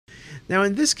Now,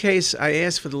 in this case, I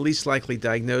asked for the least likely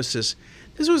diagnosis.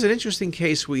 This was an interesting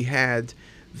case. We had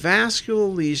vascular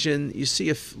lesion. You see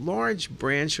a large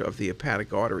branch of the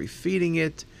hepatic artery feeding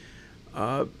it.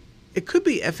 It could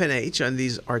be FNH on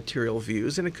these arterial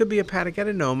views, and it could be hepatic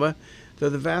adenoma, though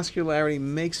the vascularity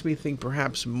makes me think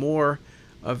perhaps more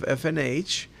of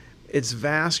FNH. It's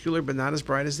vascular, but not as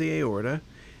bright as the aorta.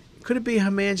 Could it be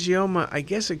hemangioma? I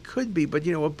guess it could be, but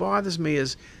what bothers me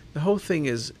is the whole thing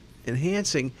is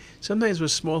enhancing. Sometimes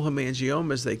with small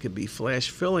hemangiomas, they could be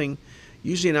flash filling,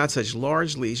 usually not such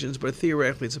large lesions, but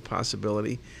theoretically it's a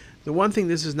possibility. The one thing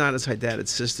this is not is hydatid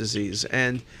cyst disease.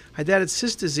 And hydatid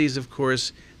cyst disease, of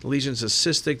course, the lesions are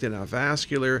cystic, they're not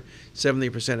vascular,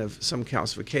 70% of some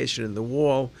calcification in the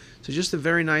wall. So just a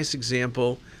very nice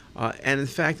example. And in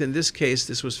fact, in this case,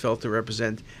 this was felt to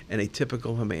represent an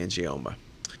atypical hemangioma.